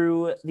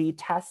through the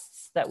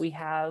tests that we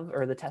have,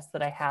 or the tests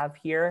that I have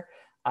here,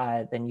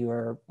 then you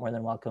are more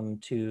than welcome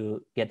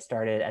to get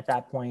started at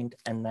that point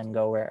and then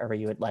go wherever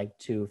you would like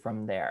to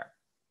from there.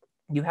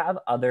 You have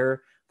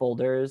other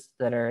folders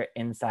that are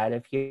inside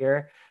of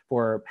here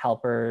for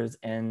helpers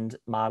and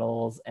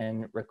models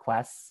and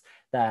requests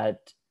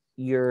that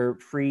you're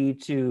free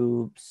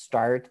to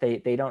start.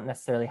 They don't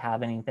necessarily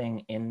have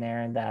anything in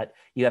there that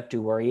you have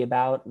to worry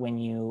about when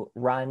you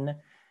run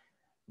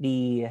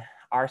the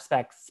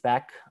rspec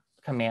spec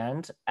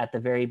command at the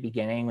very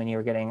beginning when you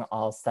were getting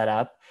all set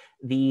up.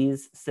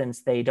 These,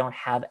 since they don't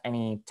have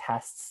any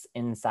tests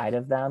inside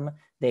of them,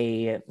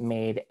 they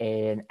made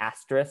an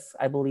asterisk,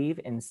 I believe,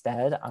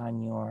 instead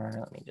on your,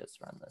 let me just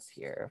run this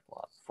here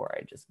before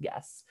I just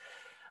guess.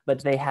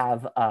 But they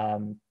have,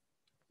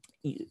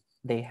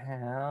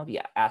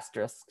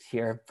 asterisks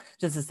here,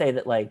 just to say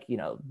that, like, you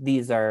know,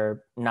 these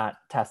are not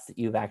tests that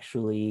you've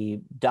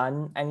actually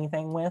done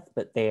anything with,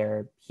 but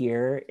they're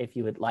here if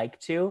you would like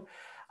to.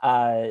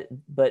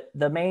 But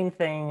the main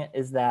thing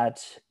is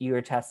that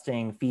you're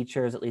testing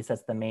features, at least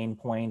that's the main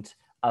point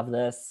of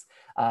this.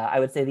 I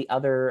would say the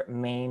other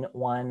main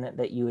one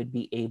that you would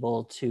be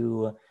able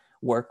to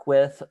work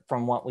with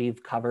from what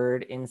we've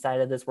covered inside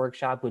of this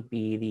workshop would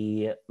be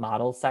the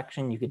model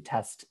section. You could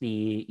test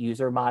the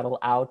user model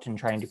out and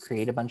trying to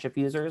create a bunch of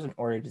users in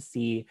order to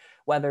see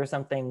whether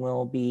something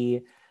will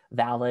be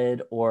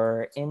valid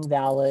or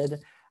invalid.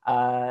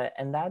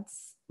 And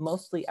that's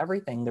mostly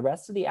everything. The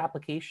rest of the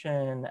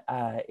application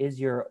is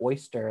your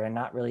oyster and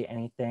not really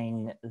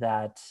anything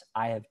that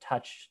I have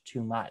touched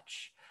too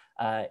much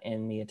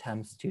in the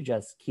attempts to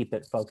just keep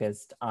it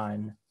focused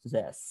on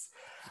this.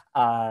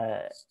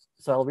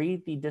 So I'll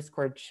read the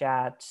Discord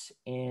chat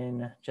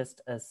in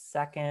just a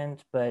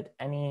second, but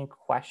any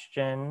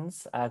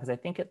questions? Because I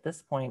think at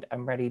this point,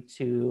 I'm ready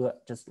to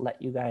just let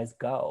you guys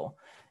go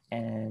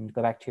and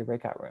go back to your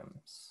breakout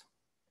rooms.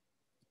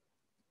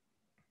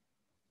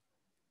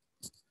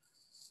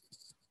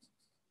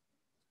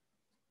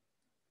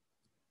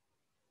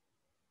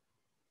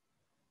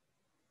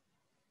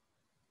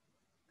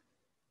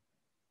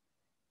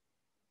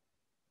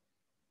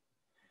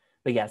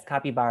 But yes,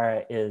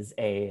 Capybara is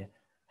a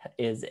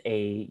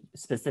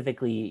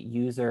specifically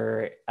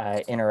user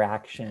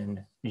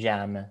interaction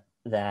gem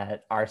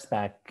that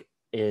RSpec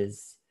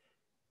is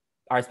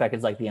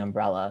like the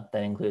umbrella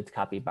that includes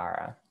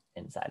Capybara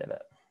inside of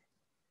it,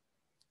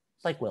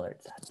 like Willard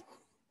said.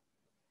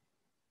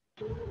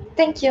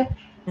 Thank you.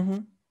 Mm-hmm.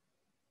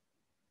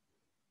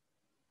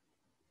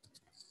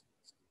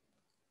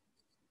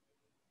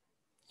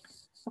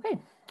 Okay,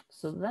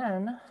 so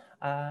then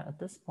at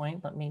this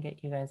point, let me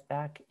get you guys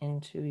back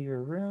into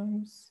your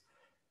rooms.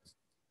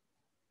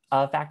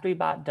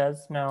 FactoryBot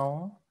does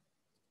know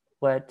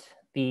what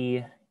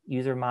the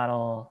user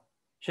model,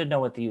 should know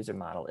what the user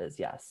model is,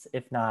 yes.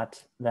 If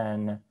not,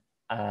 then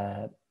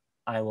I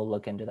will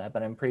look into that,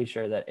 but I'm pretty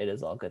sure that it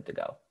is all good to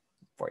go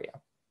for you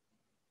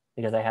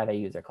because I have a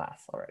user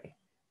class already.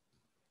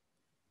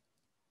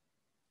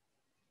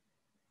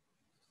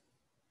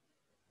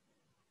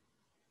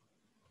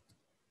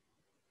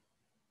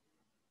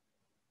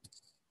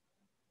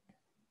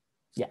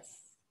 Yes.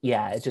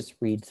 Yeah, it just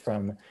reads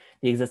from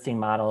the existing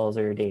models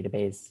or your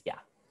database. Yeah.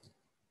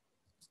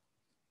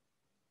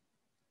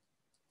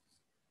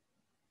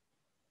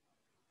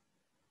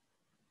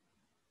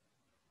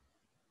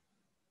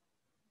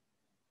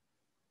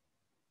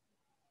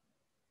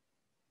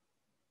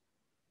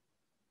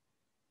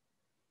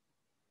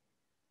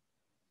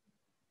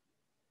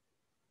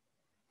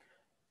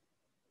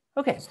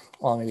 Okay,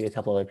 well, maybe a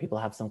couple other people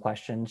have some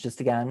questions. Just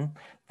again,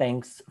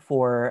 thanks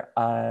for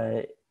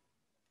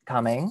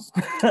coming.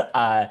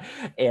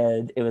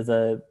 And it was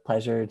a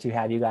pleasure to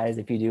have you guys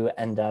if you do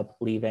end up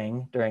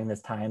leaving during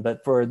this time.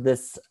 But for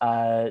this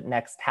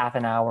next half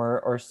an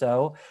hour or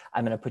so,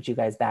 I'm going to put you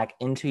guys back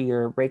into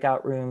your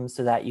breakout rooms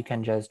so that you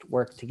can just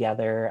work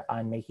together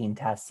on making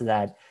tests so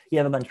that you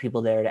have a bunch of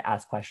people there to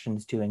ask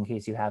questions to in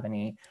case you have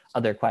any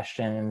other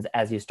questions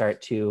as you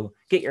start to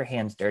get your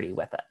hands dirty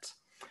with it.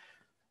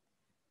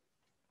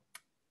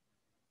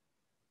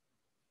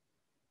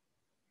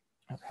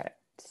 Okay,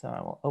 so I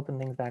will open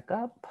things back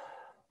up.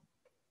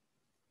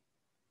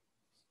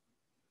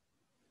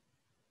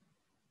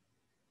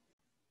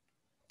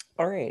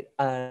 All right,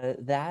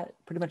 that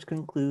pretty much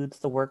concludes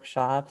the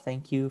workshop.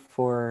 Thank you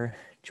for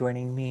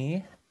joining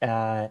me.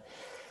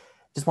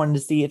 Just wanted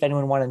to see if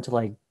anyone wanted to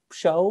like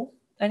show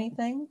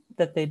anything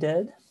that they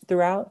did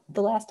throughout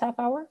the last half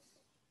hour.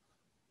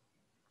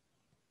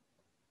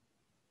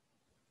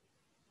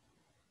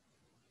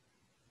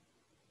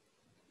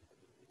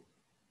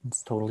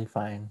 It's totally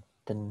fine.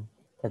 Then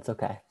it's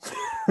okay.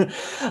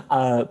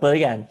 But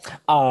again,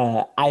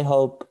 I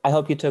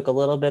hope you took a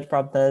little bit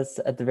from this.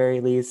 At the very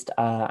least,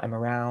 I'm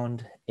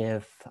around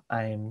if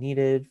I'm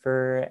needed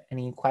for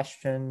any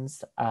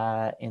questions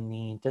in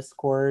the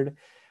Discord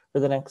for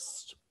the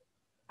next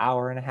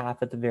hour and a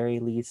half at the very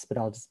least, but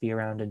I'll just be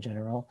around in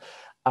general.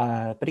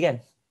 But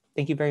again,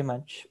 thank you very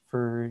much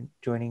for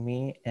joining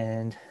me,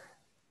 and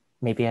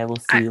maybe I will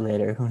see you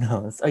later. Who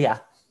knows? Oh yeah.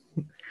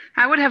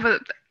 I would have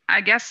I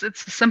guess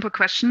it's a simple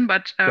question,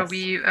 but Yes.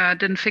 we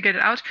didn't figure it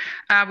out.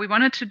 We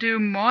wanted to do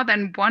more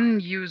than one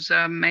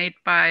user made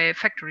by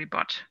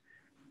FactoryBot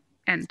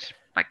and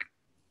like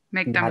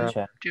make them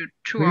Gotcha. do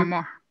two or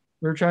more.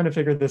 We're trying to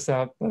figure this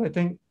out, but I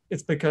think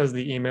it's because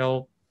the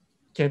email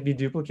can't be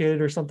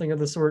duplicated or something of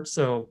the sort.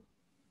 So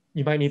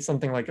you might need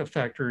something like a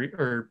factory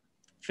or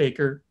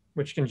faker,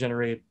 which can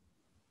generate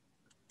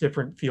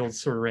different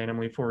fields sort of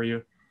randomly for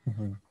you.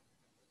 Mm-hmm.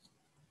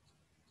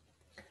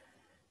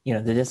 You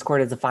know, the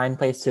Discord is a fine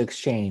place to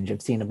exchange.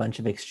 I've seen a bunch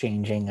of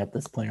exchanging at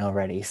this point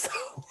already, so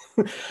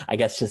I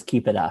guess just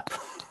keep it up.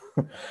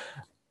 All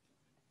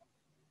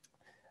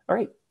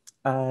right,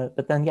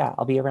 but then yeah,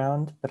 I'll be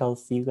around, but I'll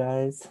see you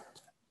guys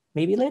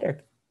maybe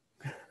later.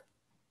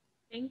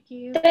 Thank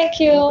you. Thank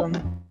you.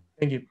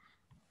 Thank you.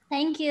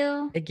 Thank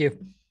you. Thank you.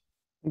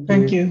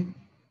 Thank you.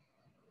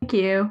 Thank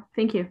you.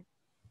 Thank you.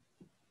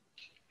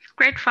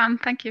 Great fun.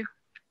 Thank you.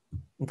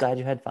 I'm glad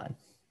you had fun.